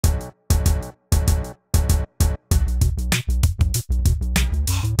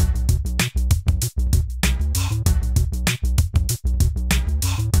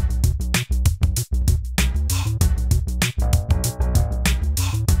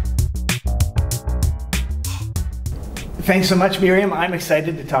Thanks so much, Miriam. I'm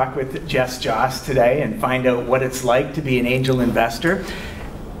excited to talk with Jess Joss today and find out what it's like to be an angel investor.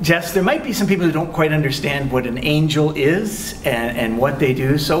 Jess, there might be some people who don't quite understand what an angel is and what they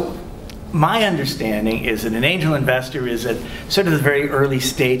do. So my understanding is that an angel investor is at sort of the very early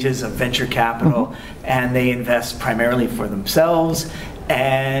stages of venture capital, and they invest primarily for themselves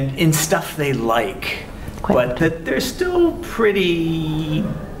and in stuff they like, but that they're still pretty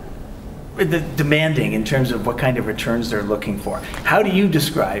demanding in terms of what kind of returns they're looking for. How do you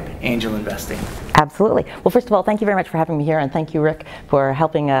describe angel investing? Absolutely. Well, first of all, thank you very much for having me here, and thank you, Rick, for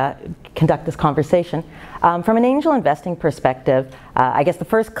helping conduct this conversation. From an angel investing perspective, I guess the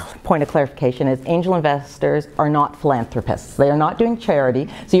first point of clarification is angel investors are not philanthropists. They are not doing charity,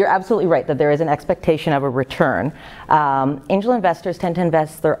 so you're absolutely right that there is an expectation of a return. Angel investors tend to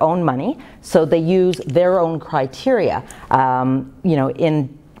invest their own money, so they use their own criteria.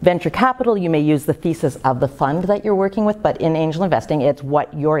 In venture capital, you may use the thesis of the fund that you're working with, but in angel investing, it's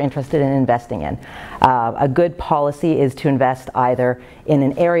what you're interested in investing in. A good policy is to invest either in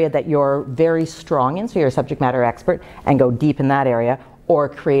an area that you're very strong in, so you're a subject matter expert, and go deep in that area, or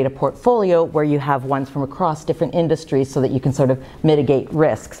create a portfolio where you have ones from across different industries so that you can sort of mitigate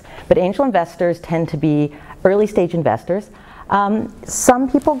risks. But angel investors tend to be early stage investors. Some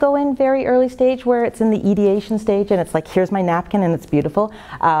people go in very early stage where it's in the ideation stage and it's like, here's my napkin and it's beautiful.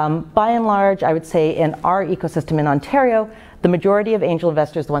 By and large, I would say in our ecosystem in Ontario, the majority of angel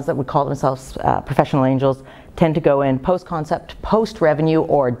investors, the ones that would call themselves professional angels, tend to go in post-concept, post-revenue,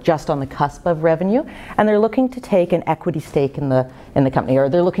 or just on the cusp of revenue, and they're looking to take an equity stake in the company, or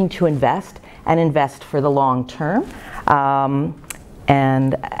they're looking to invest and invest for the long term.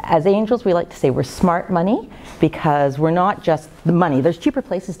 And as angels, we like to say we're smart money, because we're not just the money. There's cheaper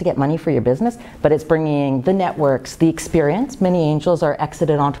places to get money for your business, but it's bringing the networks, the experience. Many angels are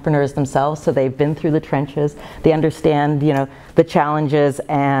exited entrepreneurs themselves, so they've been through the trenches. They understand, the challenges,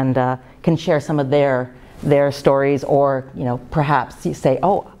 and can share some of their stories, or perhaps you say,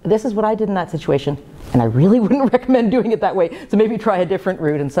 oh, this is what I did in that situation, and I really wouldn't recommend doing it that way, so maybe try a different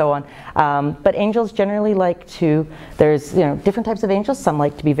route, and so on. But angels generally like to, there's different types of angels. Some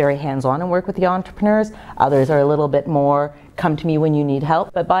like to be very hands-on and work with the entrepreneurs. Others are a little bit more, come to me when you need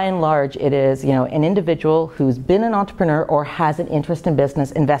help. But by and large, it is an individual who's been an entrepreneur or has an interest in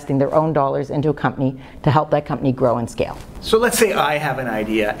business, investing their own dollars into a company to help that company grow and scale. So let's say I have an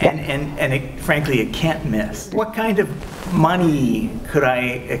idea, and frankly, it can't miss. What kind of money could I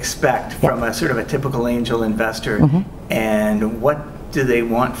expect from a sort of a typical angel investor, and what do they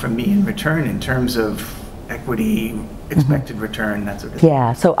want from me in return in terms of equity, expected return, that sort of thing?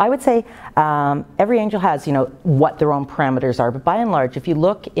 Yeah, so I would say every angel has, what their own parameters are, but by and large, if you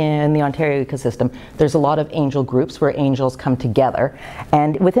look in the Ontario ecosystem, there's a lot of angel groups where angels come together,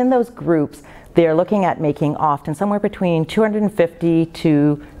 and within those groups, they're looking at making often somewhere between $250,000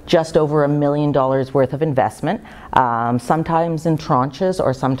 to just over $1 million worth of investment, sometimes in tranches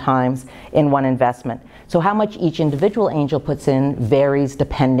or sometimes in one investment. So how much each individual angel puts in varies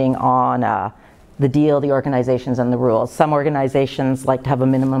depending on the deal, the organizations, and the rules. Some organizations like to have a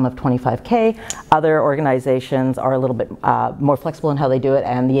minimum of $25K. Other organizations are a little bit more flexible in how they do it,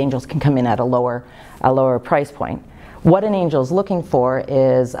 and the angels can come in at a lower price point. What an angel is looking for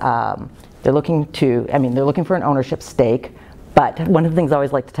is they're looking for an ownership stake. But one of the things I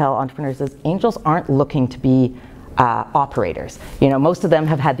always like to tell entrepreneurs is angels aren't looking to be operators. Most of them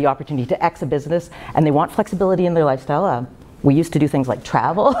have had the opportunity to exit business, and they want flexibility in their lifestyle. We used to do things like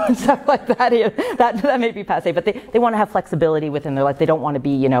travel and stuff like that. That may be passé, but they want to have flexibility within their life. They don't want to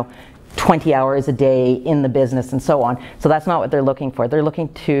be, 20 hours a day in the business and so on. So that's not what they're looking for. They're looking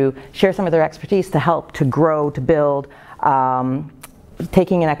to share some of their expertise to help to grow, to build,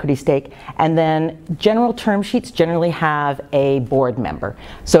 taking an equity stake. And then general term sheets generally have a board member.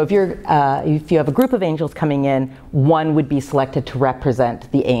 So if you have a group of angels coming in, one would be selected to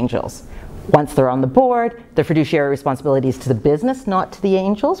represent the angels. Once they're on the board, their fiduciary responsibilities to the business, not to the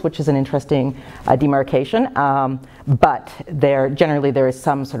angels, which is an interesting demarcation. But generally there is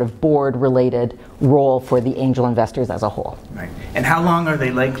some sort of board-related role for the angel investors as a whole. Right. And how long are they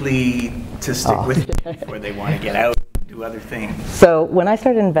likely to stick with it before they want to get out and do other things? So when I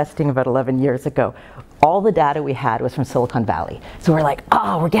started investing about 11 years ago, all the data we had was from Silicon Valley. So we're like,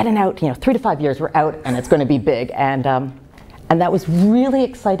 oh, we're getting out, 3 to 5 years, we're out, and it's going to be big. And that was really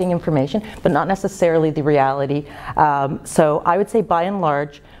exciting information, but not necessarily the reality. So I would say, by and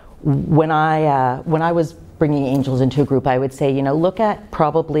large, when I was bringing angels into a group, I would say, look at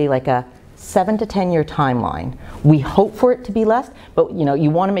probably like a 7 to 10 year timeline. We hope for it to be less, but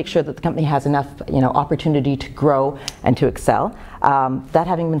you want to make sure that the company has enough opportunity to grow and to excel. That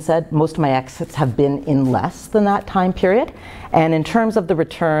having been said, most of my exits have been in less than that time period. And in terms of the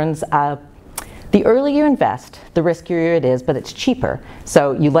returns, the earlier you invest, the riskier it is, but it's cheaper.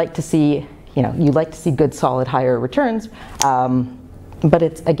 So you like to see good, solid, higher returns. But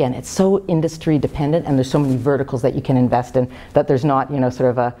it's so industry dependent, and there's so many verticals that you can invest in that there's not, sort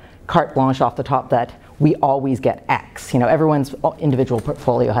of a carte blanche off the top that we always get X. Everyone's individual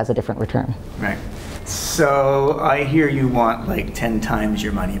portfolio has a different return. Right. So I hear you want like 10 times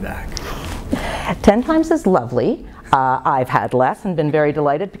your money back. 10 times is lovely. I've had less and been very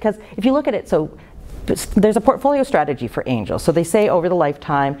delighted, because if you look at it, so there's a portfolio strategy for angels. So they say over the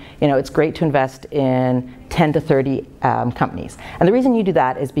lifetime, it's great to invest in 10 to 30 companies. And the reason you do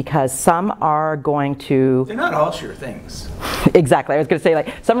that is because some are going to... They're not all sure things. Exactly. I was going to say,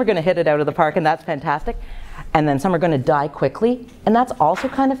 like, some are going to hit it out of the park, and that's fantastic. And then some are going to die quickly, and that's also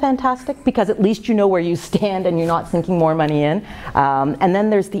kind of fantastic, because at least you know where you stand and you're not sinking more money in. And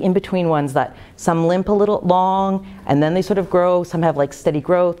then there's the in-between ones that some limp a little long, and then they sort of grow. Some have like steady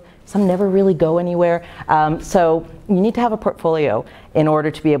growth. Some never really go anywhere. So you need to have a portfolio in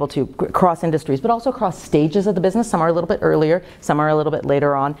order to be able to cross industries, but also across stages of the business. Some are a little bit earlier, some are a little bit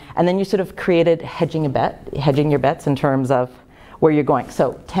later on. And then you sort of created hedging your bets in terms of where you're going.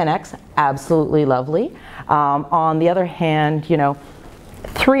 So 10x, absolutely lovely. On the other hand,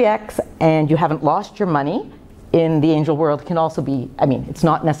 3x and you haven't lost your money in the angel world can also be, it's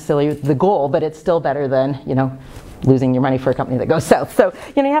not necessarily the goal, but it's still better than, losing your money for a company that goes south. So,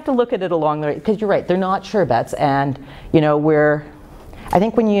 you have to look at it along the way, because you're right, they're not sure bets. And, I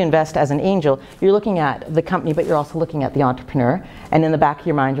think when you invest as an angel, you're looking at the company, but you're also looking at the entrepreneur. And in the back of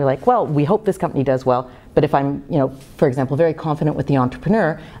your mind, you're like, well, we hope this company does well. But if I'm, for example, very confident with the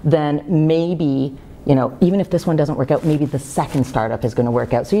entrepreneur, then maybe, even if this one doesn't work out, maybe the second startup is going to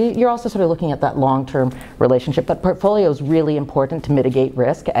work out. So you're also sort of looking at that long-term relationship. But portfolio is really important to mitigate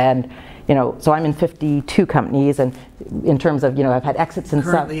risk. And, so I'm in 52 companies, and in terms of, I've had exits in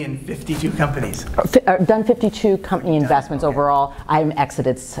currently in 52 companies. Done 52 company investments overall. I've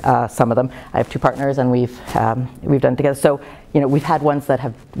exited some of them. I have 2 partners, and we've done together. So, we've had ones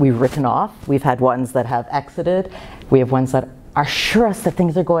that we've written off. We've had ones that have exited. We have ones that are sure us that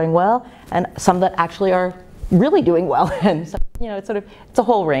things are going well, and some that actually are really doing well. And so, it's a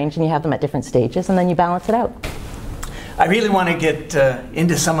whole range, and you have them at different stages, and then you balance it out. I really want to get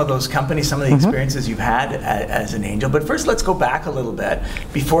into some of those companies, some of the experiences you've had as an angel. But first, let's go back a little bit.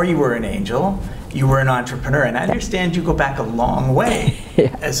 Before you were an angel, you were an entrepreneur. And I understand you go back a long way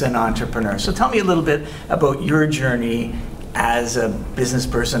as an entrepreneur. So tell me a little bit about your journey as a business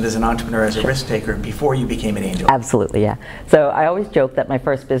person, as an entrepreneur, as a risk taker, before you became an angel. Absolutely, yeah. So I always joke that my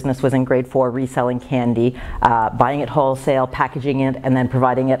first business was in grade 4, reselling candy, buying it wholesale, packaging it, and then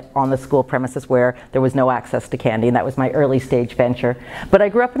providing it on the school premises where there was no access to candy, and that was my early stage venture. But I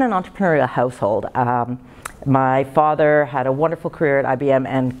grew up in an entrepreneurial household. My father had a wonderful career at IBM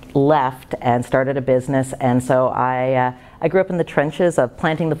and left and started a business, and so I grew up in the trenches of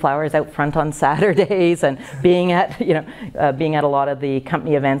planting the flowers out front on Saturdays and being at a lot of the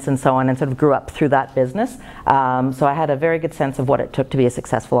company events and so on, and sort of grew up through that business. So I had a very good sense of what it took to be a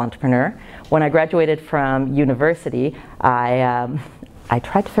successful entrepreneur. When I graduated from university, I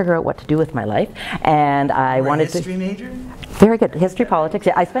tried to figure out what to do with my life, and I wanted to... History major? Very good. History, politics.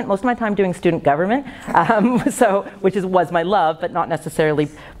 Yeah, I spent most of my time doing student government, which was my love, but not necessarily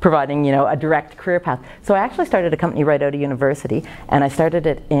providing, a direct career path. So I actually started a company right out of university, and I started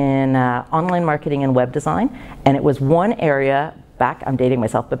it in online marketing and web design, and it was one area back, I'm dating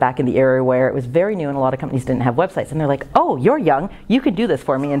myself, but back in the area where it was very new and a lot of companies didn't have websites. And they're like, oh, you're young, you could do this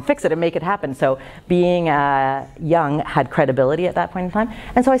for me and fix it and make it happen. So being young had credibility at that point in time.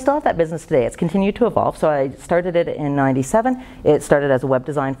 And so I still have that business today. It's continued to evolve. So I started it in '97. It started as a web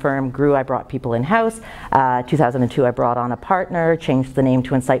design firm, grew, I brought people in-house. 2002, I brought on a partner, changed the name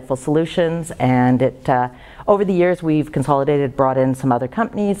to Insightful Solutions, and over the years we've consolidated, brought in some other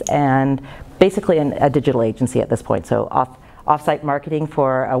companies, and basically a digital agency at this point. So off-site marketing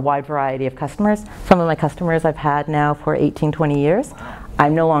for a wide variety of customers. Some of my customers I've had now for 18, 20 years.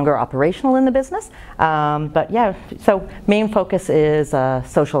 I'm no longer operational in the business, but yeah, so main focus is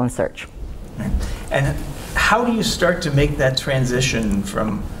social and search. And how do you start to make that transition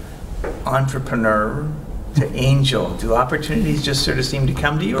from entrepreneur to angel? Do opportunities just sort of seem to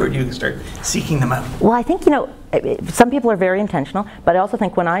come to you, or do you start seeking them out? Well, I think, some people are very intentional, but I also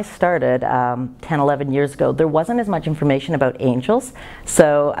think when I started 10, 11 years ago, there wasn't as much information about angels.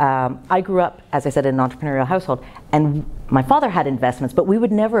 So I grew up, as I said, in an entrepreneurial household, and my father had investments, but we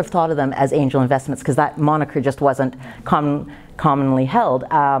would never have thought of them as angel investments because that moniker just wasn't commonly held.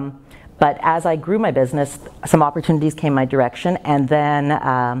 But as I grew my business, some opportunities came my direction, and then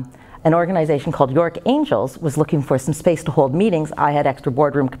an organization called York Angels was looking for some space to hold meetings. I had extra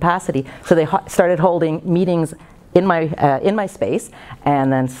boardroom capacity, so they started holding meetings in my space,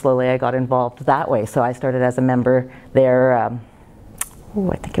 and then slowly I got involved that way. So I started as a member there.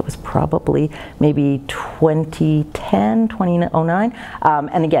 I think it was probably maybe 2010, 2009.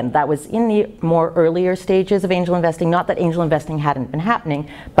 And again, that was in the more earlier stages of angel investing. Not that angel investing hadn't been happening,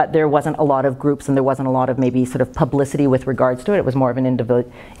 but there wasn't a lot of groups and there wasn't a lot of maybe sort of publicity with regards to it. It was more of an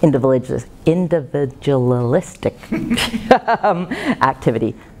individualistic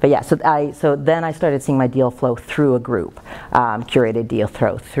activity. But yeah, so then I started seeing my deal flow through a group, curated deal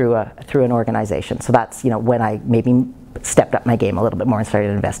flow through an organization. So that's when I maybe stepped up my game a little bit more and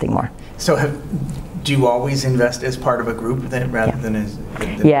started investing more. So do you always invest as part of a group rather than as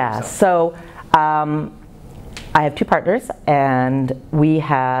yeah, so I have 2 partners, and we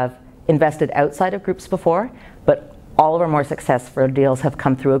have invested outside of groups before, but all of our more successful deals have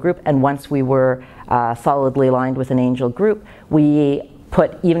come through a group. And once we were solidly aligned with an angel group,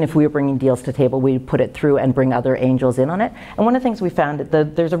 even if we were bringing deals to table, we'd put it through and bring other angels in on it. And one of the things we found,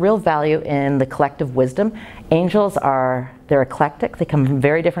 there's a real value in the collective wisdom. Angels they're eclectic. They come from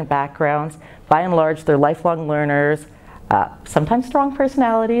very different backgrounds. By and large, they're lifelong learners, sometimes strong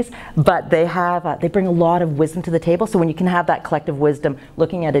personalities, but they bring a lot of wisdom to the table. So when you can have that collective wisdom,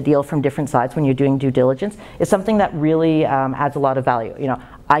 looking at a deal from different sides when you're doing due diligence is something that really adds a lot of value.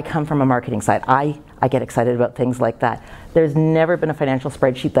 I come from a marketing side. I get excited about things like that. There's never been a financial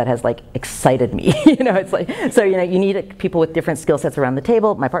spreadsheet that has excited me. It's like, so you need people with different skill sets around the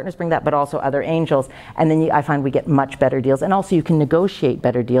table. My partners bring that, but also other angels. And then I find we get much better deals. And also you can negotiate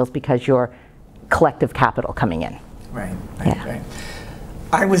better deals because you're collective capital coming in. Right.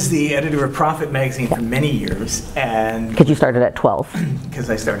 I was the editor of Profit magazine for many years, and because you started at 12. Because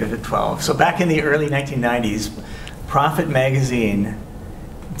I started at 12. So back in the early 1990s, Profit magazine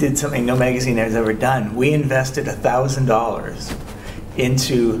did something no magazine has ever done. We invested $1,000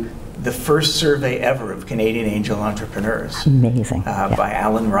 into the first survey ever of Canadian angel entrepreneurs. Amazing. By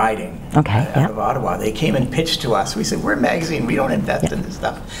Alan Riding out of Ottawa. They came and pitched to us. We said, we're a magazine, we don't invest in this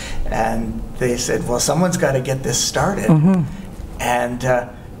stuff. And they said, well, someone's got to get this started. And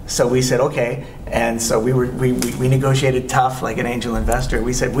so we said, okay. And so we negotiated tough like an angel investor.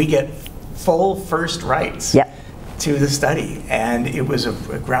 We said, we get full first rights to the study. And it was a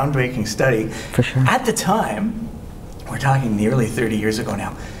groundbreaking study. For sure. At the time, we're talking nearly 30 years ago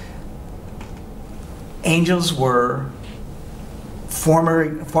now, angels were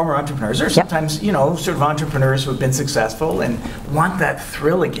former entrepreneurs, or sometimes sort of entrepreneurs who have been successful and want that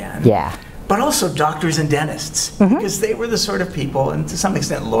thrill again. Yeah. But also doctors and dentists, because they were the sort of people, and to some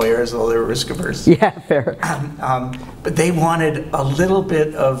extent lawyers, although they were risk averse. Yeah, fair. But they wanted a little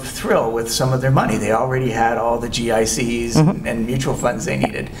bit of thrill with some of their money. They already had all the GICs and mutual funds they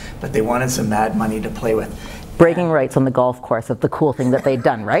needed, but they wanted some mad money to play with. Bragging rights on the golf course of the cool thing that they'd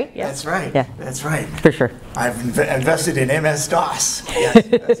done, right? Yeah. That's right. Yeah. That's right. For sure. I've invested in MS-DOS. Yes,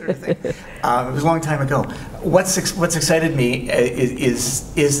 that sort of thing. It was a long time ago. What's excited me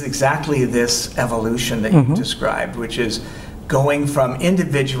is exactly this evolution that you described, which is going from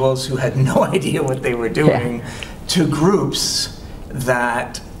individuals who had no idea what they were doing to groups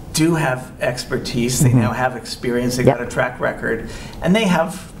that do have expertise. They now have experience. They've got a track record, and they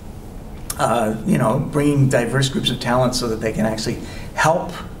have bringing diverse groups of talent so that they can actually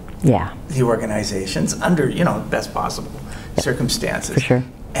help the organizations under best possible circumstances. For sure.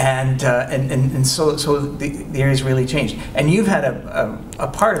 And so the area's really changed. And you've had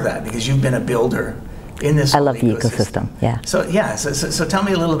a part of that because you've been a builder in this. I love the ecosystem. Yeah. So tell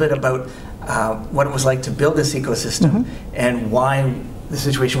me a little bit about what it was like to build this ecosystem and why the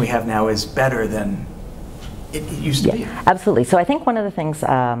situation we have now is better than it used to be. Absolutely. So I think one of the things,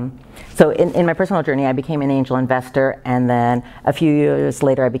 so in my personal journey, I became an angel investor, and then a few years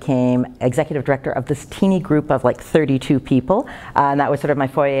later I became executive director of this teeny group of 32 people, and that was sort of my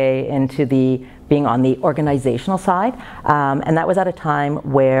foray into being on the organizational side, and that was at a time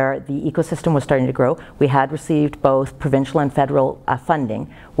where the ecosystem was starting to grow. We had received both provincial and federal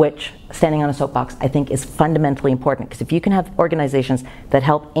funding, which, standing on a soapbox, I think is fundamentally important, because if you can have organizations that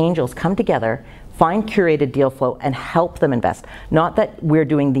help angels come together, find curated deal flow and help them invest. Not that we're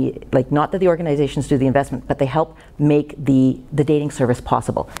doing not that the organizations do the investment, but they help make the dating service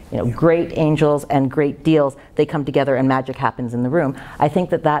possible. Great angels and great deals, they come together and magic happens in the room. I think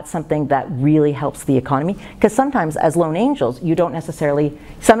that that's something that really helps the economy, because sometimes as lone angels, you don't necessarily,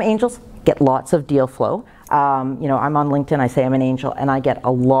 some angels get lots of deal flow. I'm on LinkedIn, I say I'm an angel, and I get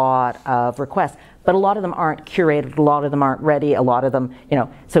a lot of requests. But a lot of them aren't curated, a lot of them aren't ready, a lot of them,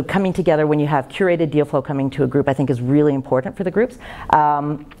 so coming together when you have curated deal flow coming to a group, I think is really important for the groups.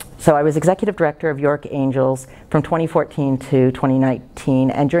 So I was executive director of York Angels from 2014 to 2019,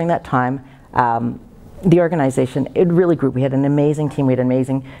 and during that time, the organization, it really grew. We had an amazing team. We had an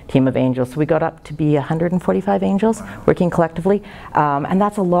amazing team of angels. So we got up to be 145 angels working collectively. And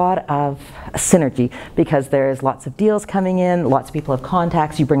that's a lot of synergy, because there's lots of deals coming in, lots of people have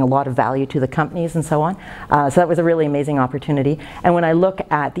contacts, you bring a lot of value to the companies and so on. So that was a really amazing opportunity. And when I look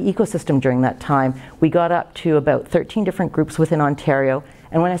at the ecosystem during that time, we got up to about 13 different groups within Ontario.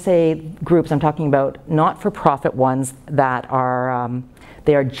 And when I say groups, I'm talking about not-for-profit ones that are,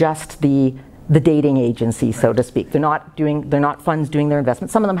 they are just the dating agency, so to speak. They're not funds doing their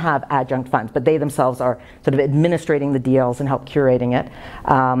investments. Some of them have adjunct funds, but they themselves are sort of administrating the deals and help curating it.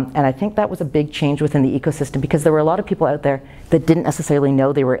 And I think that was a big change within the ecosystem, because there were a lot of people out there that didn't necessarily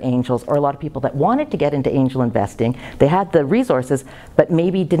know they were angels, or a lot of people that wanted to get into angel investing. They had the resources, but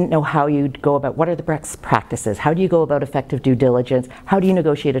maybe didn't know how you'd go about, what are the best practices? How do you go about effective due diligence? How do you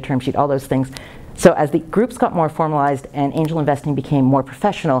negotiate a term sheet? All those things. So as the groups got more formalized and angel investing became more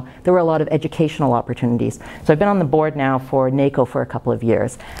professional, there were a lot of educational opportunities. So I've been on the board now for NACO for a couple of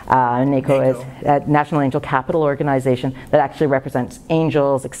years. NACO is a National Angel Capital Organization that actually represents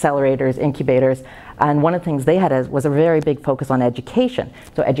angels, accelerators, incubators. And one of the things they had was a very big focus on education.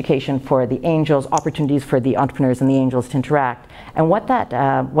 So education for the angels, opportunities for the entrepreneurs and the angels to interact. And what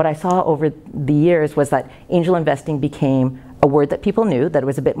I saw over the years was that angel investing became a word that people knew, that it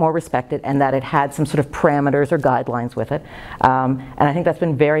was a bit more respected, and that it had some sort of parameters or guidelines with it. And I think that's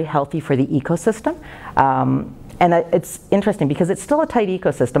been very healthy for the ecosystem. And it's interesting because it's still a tight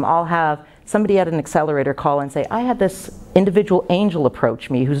ecosystem. I'll have somebody at an accelerator call and say, I had this individual angel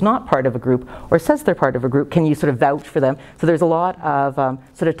approach me who's not part of a group or says they're part of a group. Can you sort of vouch for them? So there's a lot of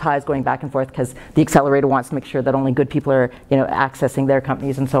sort of ties going back and forth, because the accelerator wants to make sure that only good people are accessing their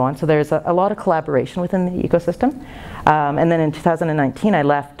companies and so on. So there's a lot of collaboration within the ecosystem. And then in 2019, I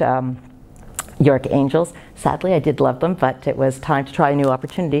left York Angels. Sadly, I did love them, but it was time to try a new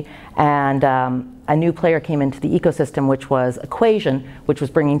opportunity. And a new player came into the ecosystem, which was Equation, which was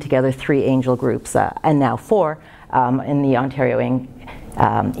bringing together 3 angel groups, and now 4 in the Ontario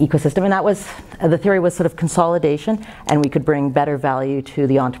ecosystem. And that was, the theory was sort of consolidation, and we could bring better value to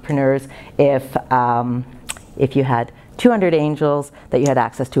the entrepreneurs if you had 200 angels that you had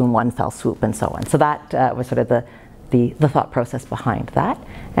access to in one fell swoop and so on. So that was sort of the thought process behind that.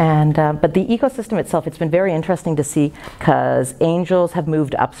 And but the ecosystem itself, it's been very interesting to see, because angels have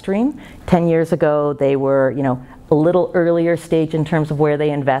moved upstream. 10 years ago, they were, a little earlier stage in terms of where they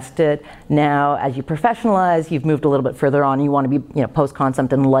invested. Now, as you professionalize, you've moved a little bit further on. You want to be,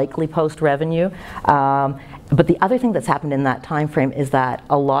 post-concept and likely post-revenue. But the other thing that's happened in that time frame is that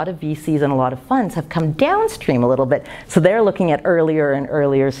a lot of VCs and a lot of funds have come downstream a little bit. So they're looking at earlier and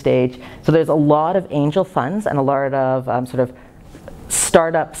earlier stage. So there's a lot of angel funds and a lot of sort of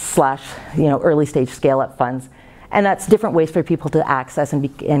startup / early stage scale-up funds. And that's different ways for people to access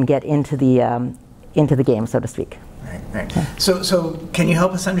and get into the game, so to speak. Right. Yeah. So can you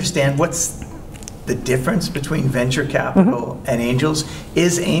help us understand what's the difference between venture capital and angels?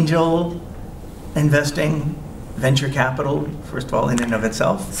 Is angel investing venture capital, first of all, in and of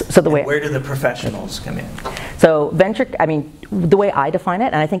itself? So where do the professionals come in? So the way I define it,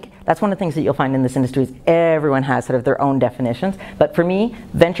 and I think that's one of the things that you'll find in this industry, is everyone has sort of their own definitions. But for me,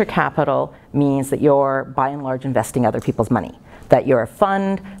 venture capital means that you're, by and large, investing other people's money. That you're a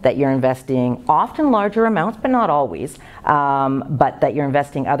fund, that you're investing often larger amounts, but not always, but that you're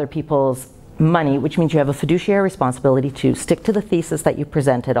investing other people's money, which means you have a fiduciary responsibility to stick to the thesis that you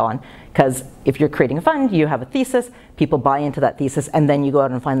presented on. Because if you're creating a fund, you have a thesis, people buy into that thesis, and then you go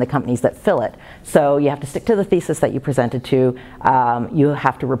out and find the companies that fill it. So you have to stick to the thesis that you presented to. You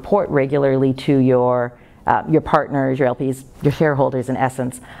have to report regularly to your partners, your LPs, your shareholders, in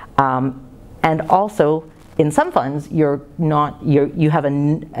essence. And also, in some funds, you have a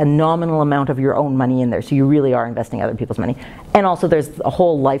nominal amount of your own money in there, so you really are investing other people's money. And also, there's a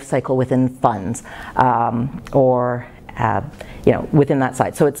whole life cycle within funds, within that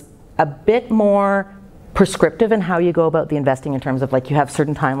side. So it's a bit more prescriptive in how you go about the investing, in terms of, like, you have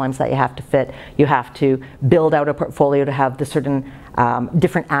certain timelines that you have to fit. You have to build out a portfolio to have the certain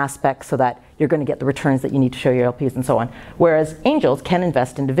different aspects, so that you're going to get the returns that you need to show your LPs and so on. Whereas angels can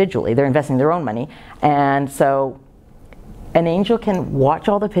invest individually. They're investing their own money. And so an angel can watch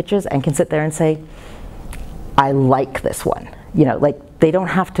all the pitches and can sit there and say, I like this one. You know, like, they don't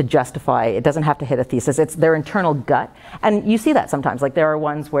have to justify, it doesn't have to hit a thesis, it's their internal gut. And you see that sometimes, like there are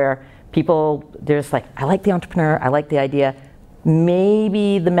ones where people, they're just like, I like the entrepreneur, I like the idea,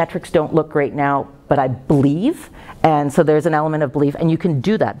 maybe the metrics don't look great now, but I believe. And so there's an element of belief, and you can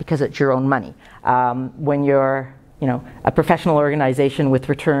do that because it's your own money. When you're, you know, a professional organization with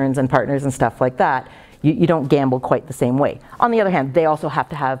returns and partners and stuff like that, you don't gamble quite the same way. On the other hand, they also have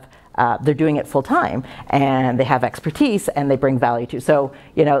to have, they're doing it full time, and they have expertise, and they bring value to. So,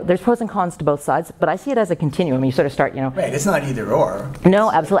 you know, there's pros and cons to both sides, but I see it as a continuum. You sort of start, you know. Right, it's not either or.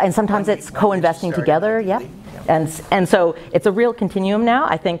 No, absolutely, and sometimes it's co-investing together, yeah. And so it's a real continuum now.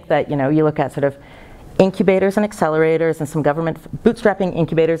 I think that, you know, you look at sort of incubators and accelerators and some government, bootstrapping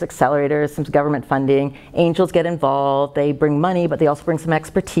incubators, accelerators, some government funding. Angels get involved, they bring money, but they also bring some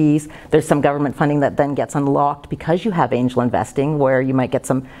expertise. There's some government funding that then gets unlocked because you have angel investing, where you might get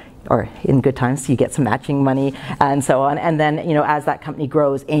some, or in good times, you get some matching money and so on. And then, you know, as that company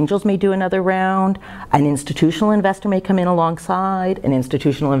grows, angels may do another round. An institutional investor may come in alongside. An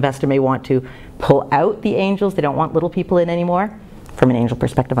institutional investor may want to pull out the angels. They don't want little people in anymore. From an angel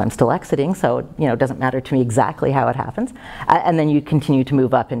perspective, I'm still exiting, so, you know, it doesn't matter to me exactly how it happens. And then you continue to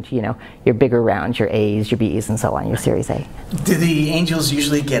move up into, you know, your bigger rounds, your A's, your B's, and so on, your Series A. Do the angels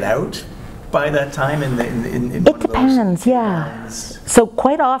usually get out by that time in it depends, yeah. rounds? So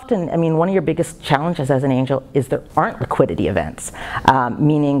quite often, I mean, one of your biggest challenges as an angel is there aren't liquidity events,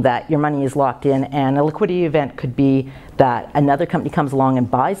 meaning that your money is locked in, and a liquidity event could be that another company comes along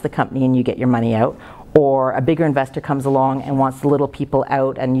and buys the company and you get your money out, or a bigger investor comes along and wants the little people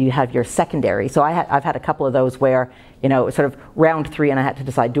out and you have your secondary. So I've had a couple of those where, you know, sort of round 3, and I had to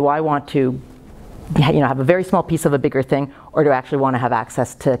decide, do I want to, you know, have a very small piece of a bigger thing, or do I actually want to have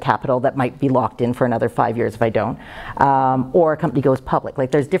access to capital that might be locked in for another 5 years if I don't? Or a company goes public.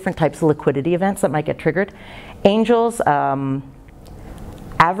 Like, there's different types of liquidity events that might get triggered. Angels,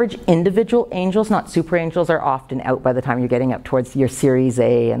 average individual angels, not super angels, are often out by the time you're getting up towards your Series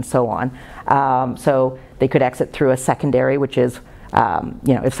A and so on. So they could exit through a secondary, which is,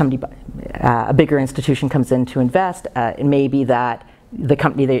 you know, if somebody, a bigger institution comes in to invest, it may be that the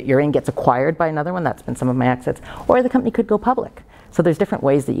company that you're in gets acquired by another one. That's been some of my exits. Or the company could go public. So there's different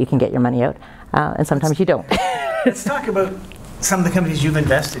ways that you can get your money out, and sometimes you don't. Let's talk about some of the companies you've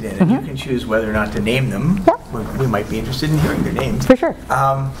invested in, and you can choose whether or not to name them. Yep. We might be interested in hearing their names. For sure.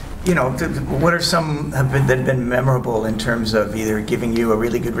 You know, what are some that have been memorable in terms of either giving you a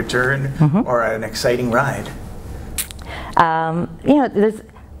really good return or an exciting ride? You know,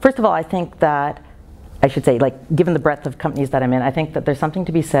 first of all, I think that, I should say, like, given the breadth of companies that I'm in, I think that there's something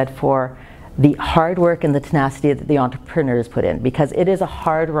to be said for the hard work and the tenacity that the entrepreneurs put in, because it is a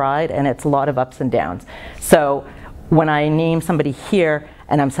hard ride and it's a lot of ups and downs. So when I name somebody here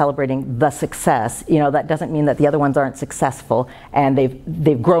and I'm celebrating the success, you know, that doesn't mean that the other ones aren't successful, and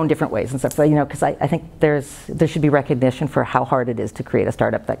they've grown different ways and stuff. So, you know, because I think there should be recognition for how hard it is to create a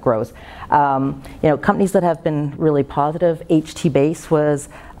startup that grows. You know, companies that have been really positive. HT Base was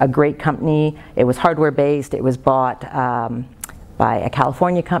a great company. It was hardware based. It was bought by a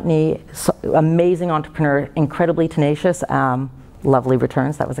California company. So, amazing entrepreneur, incredibly tenacious. Lovely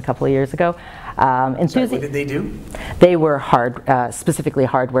returns. That was a couple of years ago. Sorry, what did they do? They were specifically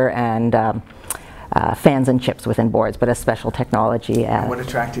hardware and fans and chips within boards, but a special technology. And what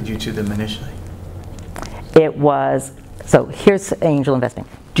attracted you to them initially? It was, so here's angel investing.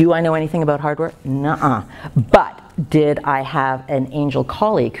 Do I know anything about hardware? Nuh-uh. But did I have an angel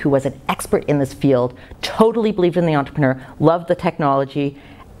colleague who was an expert in this field, totally believed in the entrepreneur, loved the technology,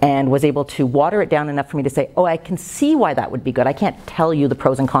 and was able to water it down enough for me to say, oh, I can see why that would be good. I can't tell you the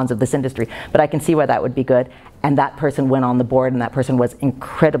pros and cons of this industry, but I can see why that would be good. And that person went on the board, and that person was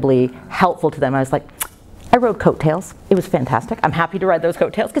incredibly helpful to them. I was like, I rode coattails. It was fantastic. I'm happy to ride those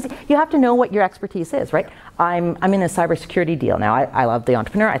coattails, because you have to know what your expertise is, right? I'm in a cybersecurity deal now. I love the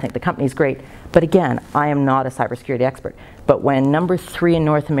entrepreneur. I think the company's great. But again, I am not a cybersecurity expert. But when number 3 in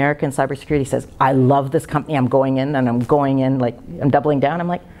North America in cybersecurity says, I love this company, I'm going in, and I'm going in, like, I'm doubling down, I'm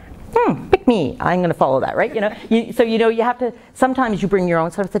like, pick me. I'm going to follow that, right? You know, so, you know, you have to, sometimes you bring your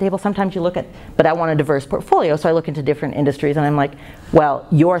own stuff to the table, sometimes you look at, but I want a diverse portfolio, so I look into different industries, and I'm like, well,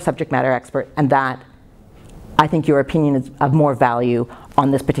 you're a subject matter expert, and that, I think your opinion is of more value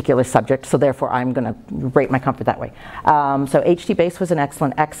on this particular subject, so therefore I'm going to rate my comfort that way. So HT Base was an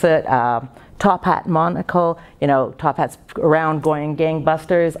excellent exit. Top Hat Monocle, you know, Top Hat's around going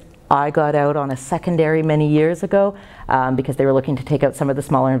gangbusters. I got out on a secondary many years ago because they were looking to take out some of the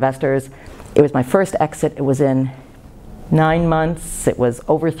smaller investors. It was my first exit. It was in 9 months. It was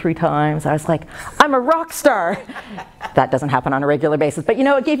over 3 times. I was like, I'm a rock star. That doesn't happen on a regular basis, but you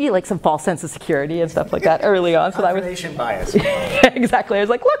know, it gave you like some false sense of security and stuff like that early on. So Confirmation bias. Exactly. I was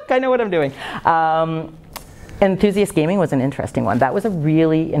like, look, I know what I'm doing. Enthusiast Gaming was an interesting one. That was a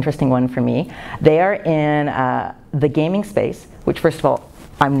really interesting one for me. They are in the gaming space, which first of all,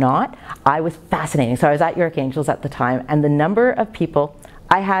 I'm not. I was fascinating. So I was at York Angels at the time, and the number of people,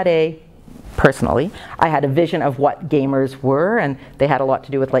 personally, I had a vision of what gamers were, and they had a lot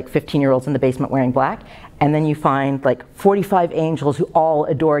to do with like 15-year-olds in the basement wearing black. And then you find like 45 angels who all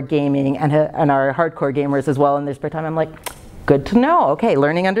adore gaming and are hardcore gamers as well in their spare time. I'm like, good to know. Okay,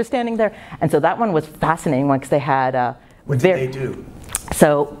 learning, understanding there. And so that one was fascinating one because they had what did they do?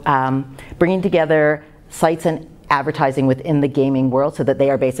 So bringing together sites and advertising within the gaming world so that they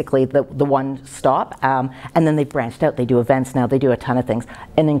are basically the one stop. And then they branched out. They do events now. They do a ton of things.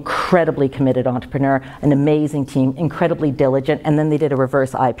 An incredibly committed entrepreneur, an amazing team, incredibly diligent. And then they did a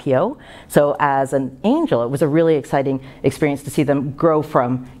reverse IPO. So as an angel, it was a really exciting experience to see them grow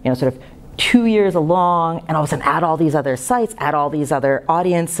from, you know, sort of 2 years along, and all of a sudden add all these other sites, add all these other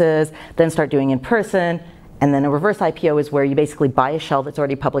audiences, then start doing in person. And then a reverse IPO is where you basically buy a shell that's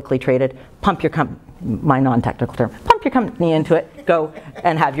already publicly traded, pump your my non-technical term, pump your company into it, go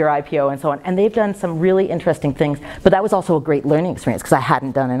and have your IPO and so on. And they've done some really interesting things, but that was also a great learning experience because I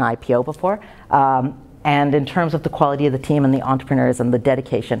hadn't done an IPO before. And in terms of the quality of the team and the entrepreneurs and the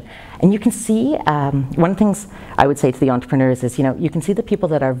dedication. And you can see, one of the things I would say to the entrepreneurs is, you know, you can see the people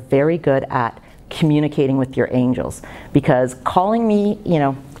that are very good at communicating with your angels. Because calling me, you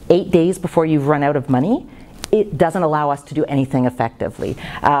know, 8 days before you've run out of money, it doesn't allow us to do anything effectively.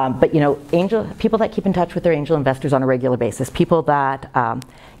 But you know, people that keep in touch with their angel investors on a regular basis, people that,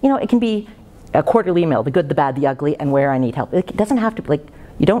 you know, it can be a quarterly email, the good, the bad, the ugly, and where I need help. It doesn't have to be like,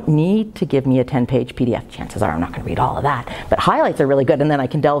 you don't need to give me a 10-page PDF. Chances are I'm not gonna read all of that. But highlights are really good, and then I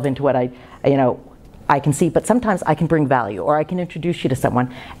can delve into what I can see. But sometimes I can bring value, or I can introduce you to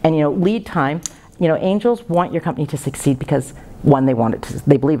someone. And you know, lead time, you know, angels want your company to succeed because one, they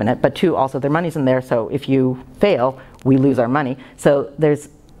believe in it, but two, also their money's in there, so if you fail, we lose our money. So there's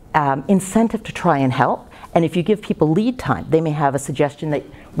incentive to try and help, and if you give people lead time, they may have a suggestion that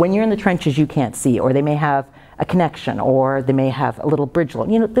when you're in the trenches you can't see, or they may have a connection, or they may have a little bridge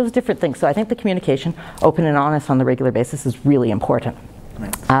loan, you know, those different things. So I think the communication, open and honest on the regular basis, is really important.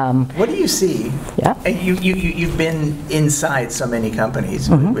 What do you see? Yeah. You've been inside so many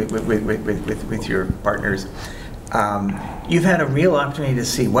companies with your partners. You've had a real opportunity to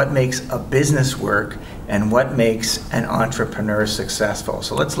see what makes a business work and what makes an entrepreneur successful.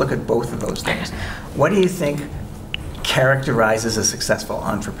 So let's look at both of those things. What do you think characterizes a successful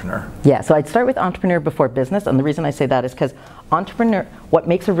entrepreneur? Yeah, so I'd start with entrepreneur before business, and the reason I say that is because what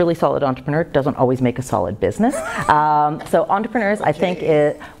makes a really solid entrepreneur doesn't always make a solid business. So entrepreneurs, I think,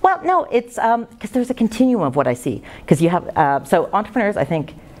 it's because there's a continuum of what I see. Because you have, so entrepreneurs, I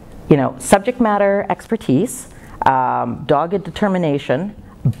think, you know, subject matter expertise, dogged determination,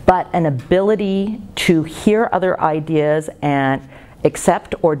 but an ability to hear other ideas and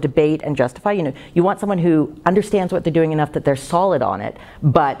accept or debate and justify. You know, you want someone who understands what they're doing enough that they're solid on it,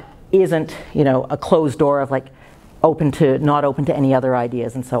 but isn't, you know, a closed door of like not open to any other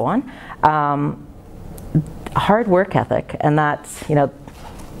ideas and so on. Hard work ethic, and that's, you know,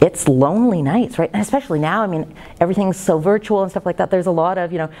 it's lonely nights, right? And especially now, I mean, everything's so virtual and stuff like that. There's a lot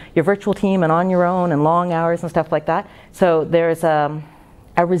of, you know, your virtual team and on your own and long hours and stuff like that. So there's a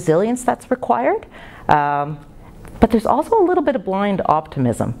resilience that's required. But there's also a little bit of blind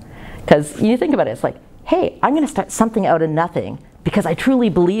optimism. Because you think about it, it's like, hey, I'm gonna start something out of nothing because I truly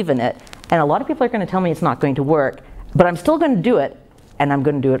believe in it. And a lot of people are gonna tell me it's not going to work, but I'm still gonna do it. And I'm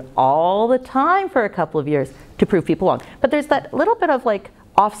gonna do it all the time for a couple of years to prove people wrong. But there's that little bit of like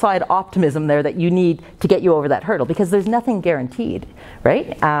offside optimism there that you need to get you over that hurdle, because there's nothing guaranteed,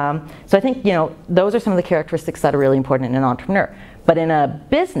 right? So I think, you know, those are some of the characteristics that are really important in an entrepreneur. But in a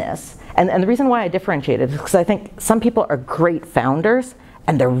business, and the reason why I differentiate it is because I think some people are great founders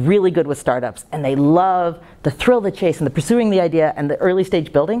and they're really good with startups and they love the thrill, the chase, and the pursuing the idea and the early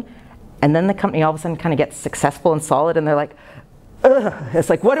stage building. And then the company all of a sudden kind of gets successful and solid and they're like, ugh, it's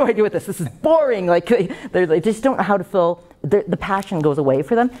like, what do I do with this? This is boring. Like they just don't know how to fill, the passion goes away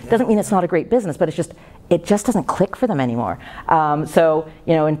for them. Doesn't mean it's not a great business, but it just doesn't click for them anymore. So,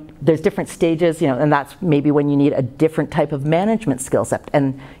 you know, and there's different stages, you know, and that's maybe when you need a different type of management skill set.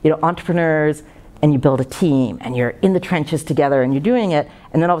 And, you know, entrepreneurs and you build a team and you're in the trenches together and you're doing it,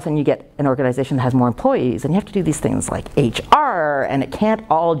 and then all of a sudden you get an organization that has more employees and you have to do these things like HR, and it can't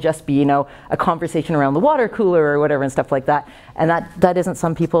all just be, a conversation around the water cooler or whatever and stuff like that. And that isn't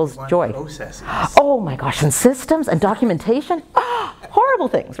some people's joy. Processes. Oh my gosh, and systems and documentation, horrible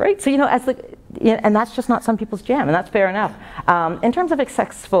things, right? So, and that's just not some people's jam, and that's fair enough. In terms of a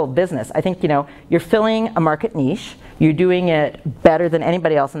successful business, I think, you're filling a market niche. You're doing it better than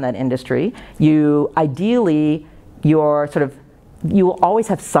anybody else in that industry. You will always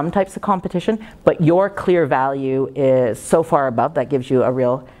have some types of competition, but your clear value is so far above that gives you a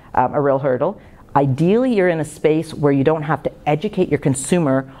real hurdle. Ideally, you're in a space where you don't have to educate your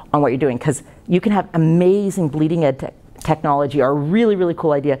consumer on what you're doing, because you can have amazing bleeding edge technology or a really, really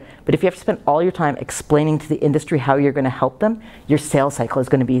cool idea, but if you have to spend all your time explaining to the industry how you're going to help them, your sales cycle is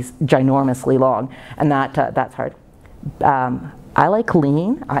going to be ginormously long, and that's hard. I like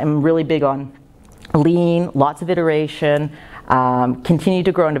lean. I'm really big on lean, lots of iteration, continue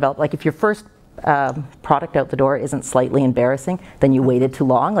to grow and develop. Like if your first product out the door isn't slightly embarrassing, then you waited too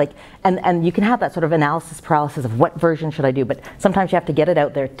long. And you can have that sort of analysis paralysis of what version should I do, but sometimes you have to get it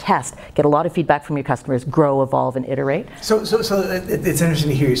out there, test, get a lot of feedback from your customers, grow, evolve, and iterate. So it's interesting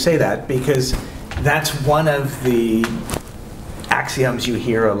to hear you say that, because that's one of the axioms you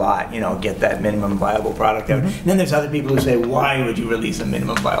hear a lot, get that minimum viable product out. And then there's other people who say, why would you release a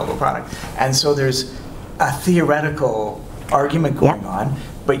minimum viable product? And so there's a theoretical argument going on,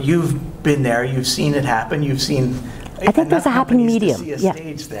 but you've been there, you've seen it happen, you've seen I think there's a happy medium.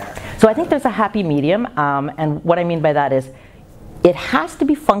 Stage there. So I think there's a happy medium, and what I mean by that is it has to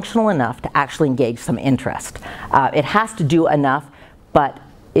be functional enough to actually engage some interest. It has to do enough, but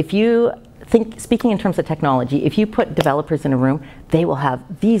if you speaking in terms of technology, if you put developers in a room, they will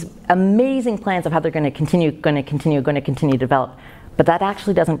have these amazing plans of how they're going to continue to develop, but that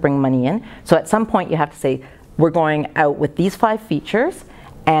actually doesn't bring money in. So at some point you have to say, we're going out with these 5 features,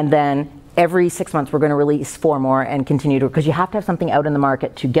 and then every 6 months we're going to release 4 more and continue to, because you have to have something out in the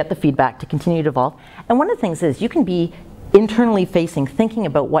market to get the feedback, to continue to evolve. And one of the things is you can be internally facing, thinking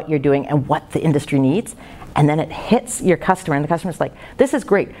about what you're doing and what the industry needs, and then it hits your customer, and the customer's like, this is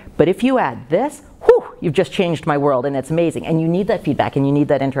great, but if you add this, whew, you've just changed my world, and it's amazing. And you need that feedback, and you need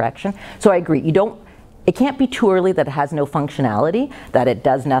that interaction. So I agree, it can't be too early that it has no functionality, that it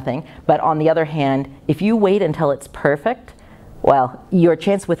does nothing. But on the other hand, if you wait until it's perfect, well, your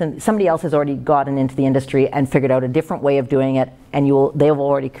chance somebody else has already gotten into the industry and figured out a different way of doing it, and they've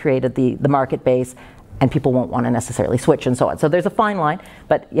already created the market base, and people won't want to necessarily switch and so on. So there's a fine line,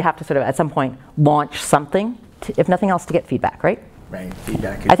 but you have to sort of at some point launch something, if nothing else, to get feedback, right? Right,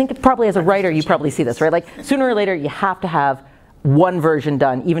 feedback. I think probably as a writer you probably see this, right? Like sooner or later you have to have one version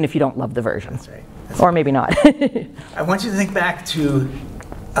done, even if you don't love the version. That's right. Or maybe not. I want you to think back to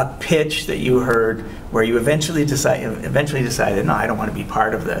a pitch that you heard where you eventually decided, no, I don't want to be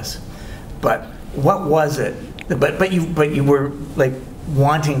part of this. But what was it? But you were like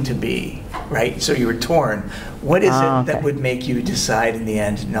wanting to be, right? So you were torn. What is it that would make you decide in the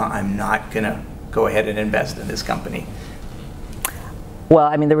end, no, I'm not going to go ahead and invest in this company? Well,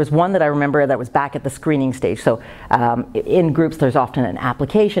 I mean, there was one that I remember that was back at the screening stage. So in groups, there's often an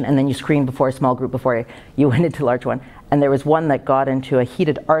application, and then you screen before a small group before you went into a large one. And there was one that got into a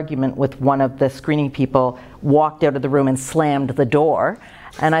heated argument with one of the screening people, walked out of the room and slammed the door.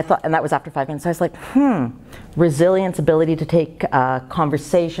 And I thought, and that was after 5 minutes. So I was like, resilience, ability to take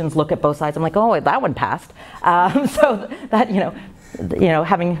conversations, look at both sides. I'm like, oh, that one passed. So that,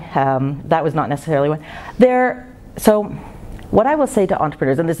 having, that was not necessarily one. So what I will say to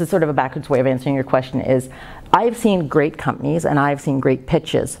entrepreneurs, and this is sort of a backwards way of answering your question, is I've seen great companies and I've seen great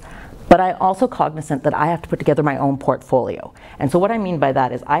pitches, but I'm also cognizant that I have to put together my own portfolio. And so what I mean by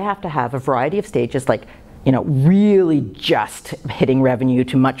that is I have to have a variety of stages, like really just hitting revenue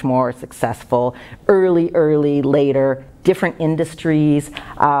to much more successful, early, later, different industries,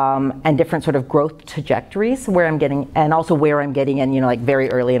 and different sort of growth trajectories where I'm getting, and also where I'm getting in, like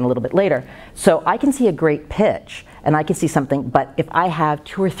very early and a little bit later. So I can see a great pitch and I can see something, but if I have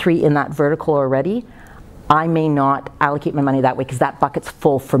 2 or 3 in that vertical already, I may not allocate my money that way because that bucket's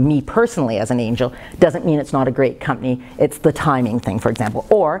full for me personally as an angel. Doesn't mean it's not a great company. It's the timing thing, for example.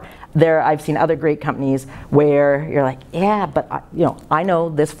 Or I've seen other great companies where you're like, yeah, but I know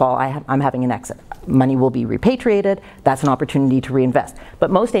this fall I'm having an exit. Money will be repatriated. That's an opportunity to reinvest.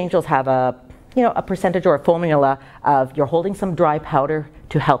 But most angels have a percentage or a formula of you're holding some dry powder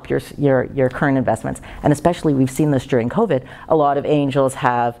to help your current investments. And especially we've seen this during COVID. A lot of angels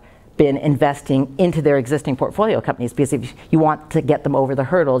have been investing into their existing portfolio companies, because if you want to get them over the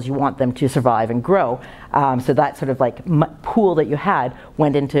hurdles, you want them to survive and grow. So that sort of like pool that you had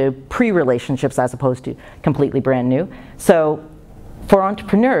went into pre-relationships as opposed to completely brand new. So for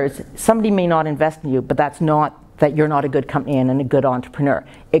entrepreneurs, somebody may not invest in you, but that's not that you're not a good company and a good entrepreneur.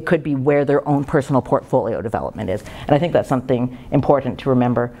 It could be where their own personal portfolio development is. And I think that's something important to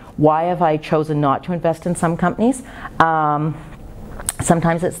remember. Why have I chosen not to invest in some companies?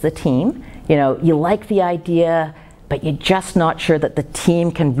 Sometimes it's the team. You know, you like the idea, but you're just not sure that the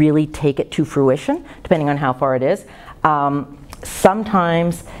team can really take it to fruition, depending on how far it is.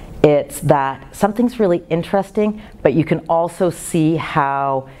 Sometimes it's that something's really interesting, but you can also see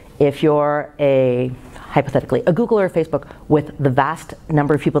how if you're hypothetically, a Google or a Facebook with the vast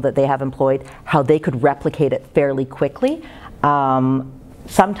number of people that they have employed, how they could replicate it fairly quickly.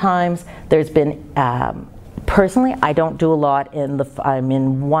 Sometimes there's been, personally, I don't do a lot in the, I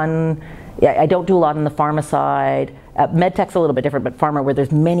don't do a lot in the pharma side. MedTech's a little bit different, but pharma, where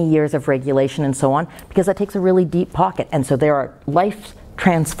there's many years of regulation and so on, because that takes a really deep pocket. And so there are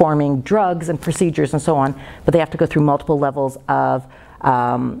life-transforming drugs and procedures and so on, but they have to go through multiple levels of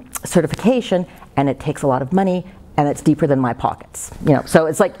certification, and it takes a lot of money, and it's deeper than my pockets. You know, so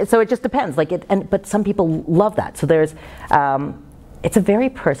it's like, so it just depends. Like but some people love that. So there's, it's a very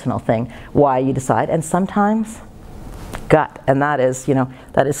personal thing why you decide, and sometimes gut, and that is, you know,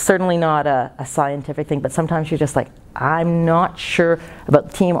 that is certainly not a scientific thing. But sometimes you're just like, I'm not sure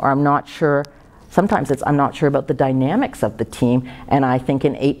about the team, or I'm not sure. Sometimes it's I'm not sure about the dynamics of the team, and I think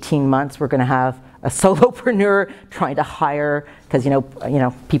in 18 months we're going to have a solopreneur trying to hire, because you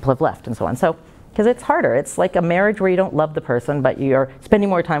know people have left and so on. So because it's harder. It's like a marriage where you don't love the person, but you're spending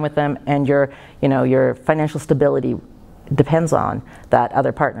more time with them, and your financial stability depends on that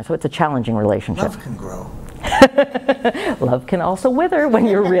other partner. So it's a challenging relationship. Love can grow. Love can also wither when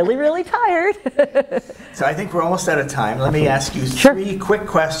you're really, really tired. So I think we're almost out of time. Let me ask you three quick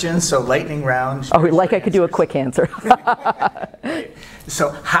questions, so lightning round. Oh, like I could do a quick answer. So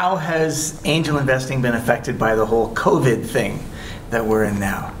how has angel investing been affected by the whole COVID thing that we're in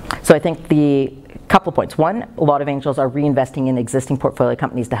now? So I think the couple points. One, a lot of angels are reinvesting in existing portfolio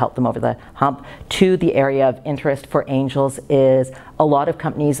companies to help them over the hump. Two, the area of interest for angels is a lot of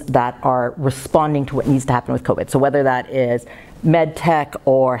companies that are responding to what needs to happen with COVID. So whether that is med tech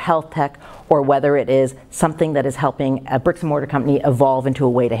or health tech, or whether it is something that is helping a bricks and mortar company evolve into a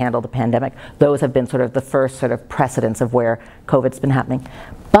way to handle the pandemic, those have been sort of the first sort of precedents of where COVID's been happening.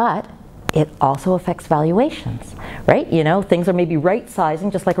 But it also affects valuations, right? You know, things are maybe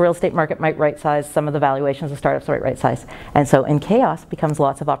right-sizing, just like a real estate market might right-size some of the valuations of startups right-size. And so in chaos becomes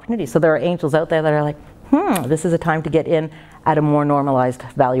lots of opportunities. So there are angels out there that are like, this is a time to get in at a more normalized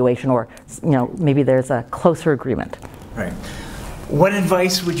valuation, or maybe there's a closer agreement. Right. What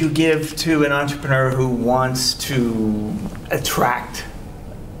advice would you give to an entrepreneur who wants to attract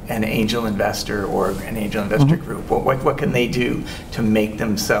an angel investor or an angel investor group? What can they do to make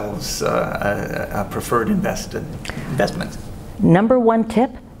themselves a preferred investment? Number one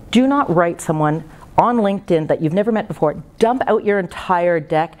tip, do not write someone on LinkedIn that you've never met before, dump out your entire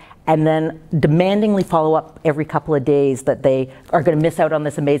deck, and then demandingly follow up every couple of days that they are going to miss out on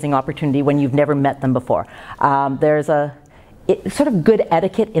this amazing opportunity when you've never met them before. Sort of good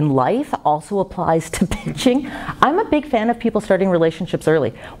etiquette in life also applies to pitching. I'm a big fan of people starting relationships early.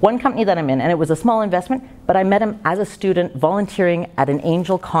 One company that I'm in, and it was a small investment, but I met him as a student volunteering at an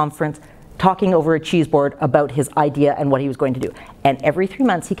angel conference, talking over a cheese board about his idea and what he was going to do. And every 3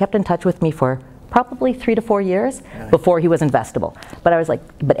 months he kept in touch with me for probably 3 to 4 years before he was investable. But I was like,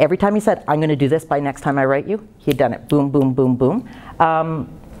 but every time he said, I'm going to do this by next time I write you, he had done it. Boom, boom, boom, boom.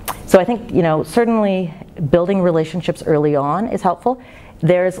 So I think, certainly building relationships early on is helpful.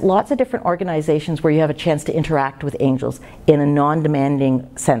 There's lots of different organizations where you have a chance to interact with angels in a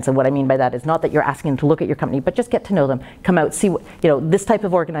non-demanding sense. And what I mean by that is not that you're asking them to look at your company, but just get to know them, come out, see what, this type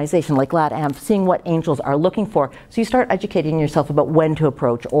of organization like LatAm, seeing what angels are looking for. So you start educating yourself about when to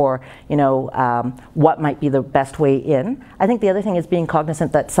approach, or, what might be the best way in. I think the other thing is being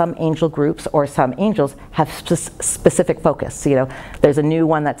cognizant that some angel groups or some angels have specific focus. There's a new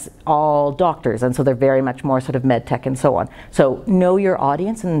one that's all doctors, and so they're very much more sort of med tech and so on. So know your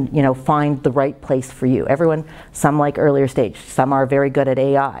audience and find the right place for you. Everyone, some like earlier stage, some are very good at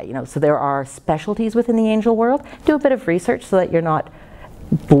AI, so there are specialties within the angel world. Do a bit of research so that you're not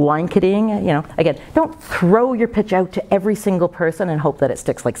blanketing, again, don't throw your pitch out to every single person and hope that it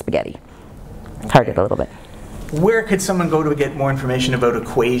sticks like spaghetti. Target a little bit. where could someone go to get more information about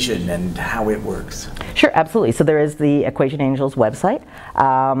Equation and how it works? Sure, absolutely. So there is the Equation Angels website,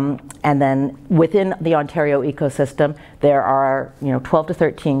 and then within the Ontario ecosystem, there are 12 to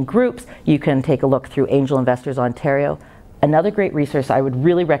 13 groups. You can take a look through Angel Investors Ontario. Another great resource I would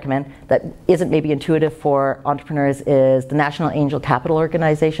really recommend that isn't maybe intuitive for entrepreneurs is the National Angel Capital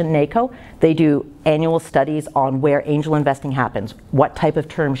Organization, NACO. They do annual studies on where angel investing happens, what type of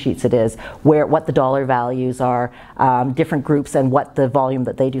term sheets it is, what the dollar values are, different groups and what the volume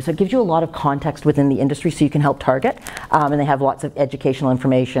that they do. So it gives you a lot of context within the industry so you can help target. And they have lots of educational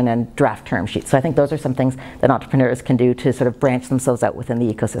information and draft term sheets. So I think those are some things that entrepreneurs can do to sort of branch themselves out within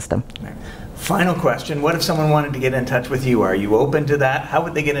the ecosystem. Final question, what if someone wanted to get in touch with you? Are you open to that? How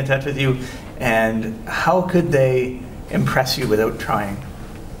would they get in touch with you? And how could they impress you without trying?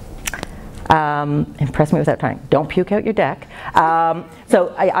 Impress me without trying. Don't puke out your deck.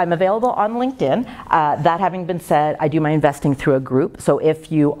 So I'm available on LinkedIn. That having been said, I do my investing through a group. So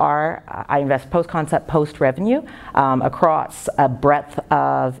if you are, I invest post-concept, post-revenue across a breadth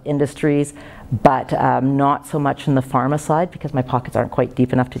of industries, but not so much in the pharma side because my pockets aren't quite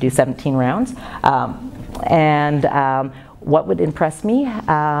deep enough to do 17 rounds. What would impress me?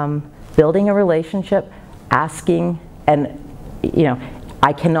 Building a relationship, asking, and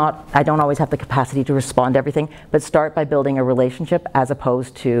I don't always have the capacity to respond to everything, but start by building a relationship as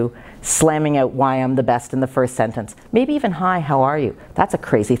opposed to slamming out why I'm the best in the first sentence. Maybe even, hi, how are you? That's a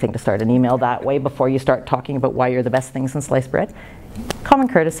crazy thing to start an email that way before you start talking about why you're the best things in sliced bread. Common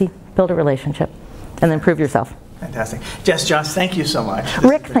courtesy, build a relationship, and then prove yourself. Fantastic. Jess Joss, thank you so much.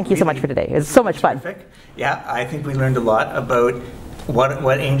 Rick, thank you so much for today. It was so much fun. Yeah, I think we learned a lot about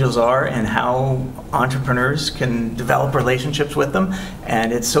what angels are and how entrepreneurs can develop relationships with them.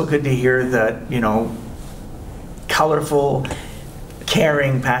 And it's so good to hear that, colorful,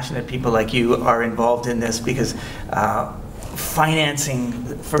 caring, passionate people like you are involved in this, because financing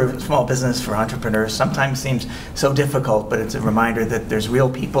for small business, for entrepreneurs, sometimes seems so difficult, but it's a reminder that there's real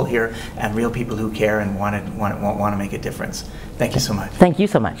people here and real people who care and want to make a difference. Thank you so much. Thank you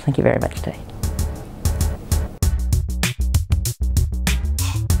so much. Thank you very much today.